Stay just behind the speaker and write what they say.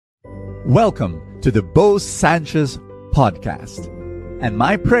Welcome to the Bo Sanchez podcast. And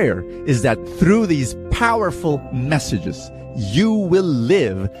my prayer is that through these powerful messages, you will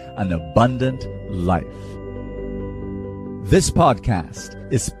live an abundant life. This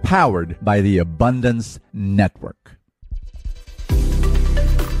podcast is powered by the Abundance Network.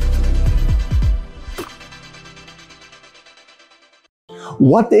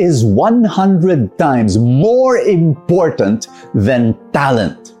 What is 100 times more important than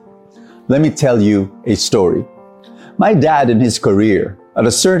talent? Let me tell you a story. My dad in his career, at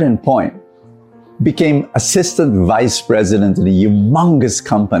a certain point, became assistant vice president in a humongous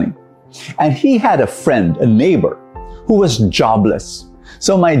company. And he had a friend, a neighbor, who was jobless.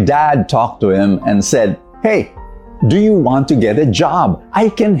 So my dad talked to him and said, "Hey, do you want to get a job? I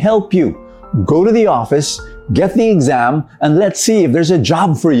can help you. Go to the office, get the exam, and let's see if there's a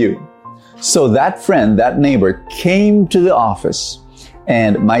job for you." So that friend, that neighbor, came to the office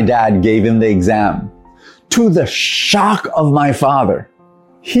and my dad gave him the exam. To the shock of my father,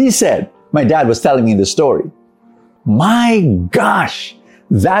 he said, my dad was telling me the story, "My gosh,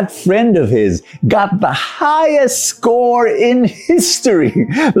 that friend of his got the highest score in history."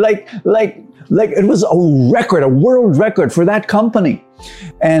 Like it was a record, a world record for that company.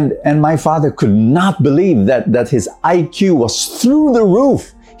 And my father could not believe that his IQ was through the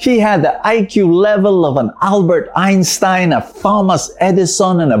roof. He had the IQ level of an Albert Einstein, a Thomas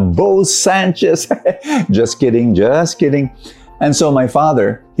Edison, and a Bo Sanchez. Just kidding. And so my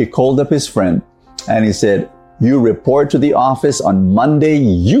father, he called up his friend and he said, "You report to the office on Monday,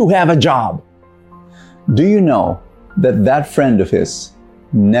 you have a job." Do you know that friend of his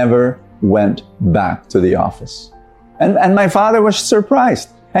never went back to the office? And my father was surprised.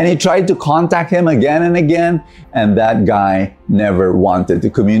 And he tried to contact him again and again, and that guy never wanted to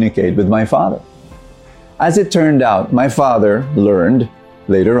communicate with my father. As it turned out, my father learned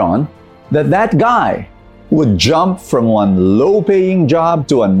later on that guy would jump from one low-paying job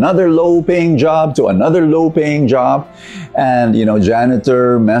to another low-paying job to another low-paying job, and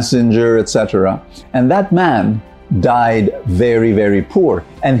janitor, messenger, etc. And that man died very, very poor,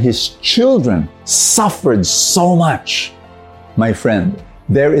 and his children suffered so much. My friend,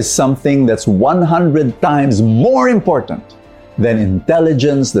 there is something that's 100 times more important than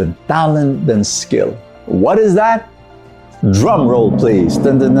intelligence, than talent, than skill. What is that? Drum roll, please.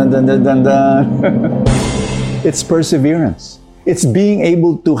 Dun, dun, dun, dun, dun, dun, dun. It's perseverance. It's being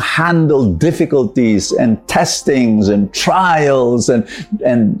able to handle difficulties and testings and trials and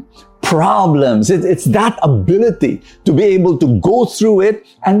problems. It's that ability to be able to go through it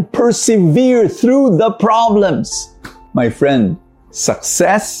and persevere through the problems. My friend,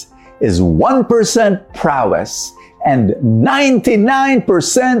 success is 1% prowess and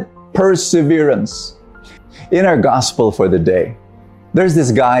 99% perseverance. In our gospel for the day, there's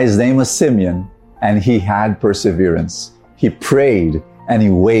this guy, his name was Simeon, and he had perseverance. He prayed and he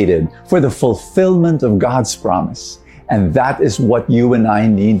waited for the fulfillment of God's promise. And that is what you and I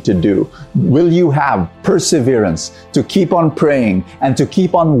need to do. Will you have perseverance to keep on praying and to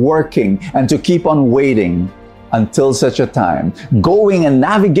keep on working and to keep on waiting until such a time, going and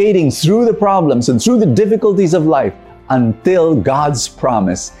navigating through the problems and through the difficulties of life until God's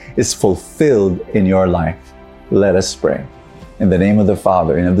promise is fulfilled in your life? Let us pray. In the name of the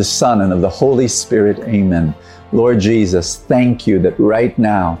Father, and of the Son, and of the Holy Spirit, amen. Lord Jesus, thank you that right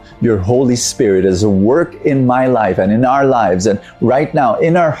now your Holy Spirit is at work in my life and in our lives. And right now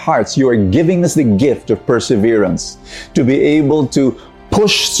in our hearts, you are giving us the gift of perseverance to be able to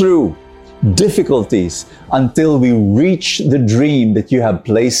push through difficulties until we reach the dream that you have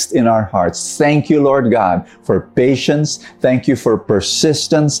placed in our hearts. Thank you, Lord God, for patience. Thank you for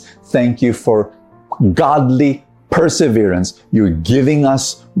persistence. Thank you for godly perseverance you're giving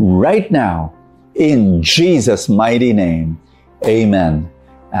us right now. In Jesus' mighty name, amen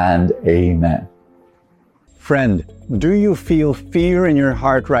and amen. Friend, do you feel fear in your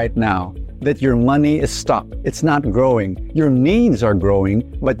heart right now that your money is stuck? It's not growing. Your needs are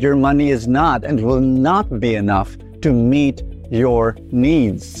growing, but your money is not and will not be enough to meet your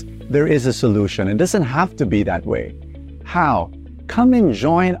needs. There is a solution. It doesn't have to be that way. How? Come and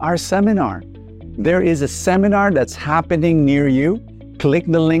join our seminar. There is a seminar that's happening near you. Click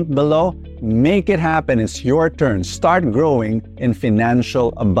the link below. Make it happen. It's your turn. Start growing in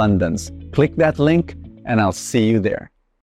financial abundance. Click that link and I'll see you there.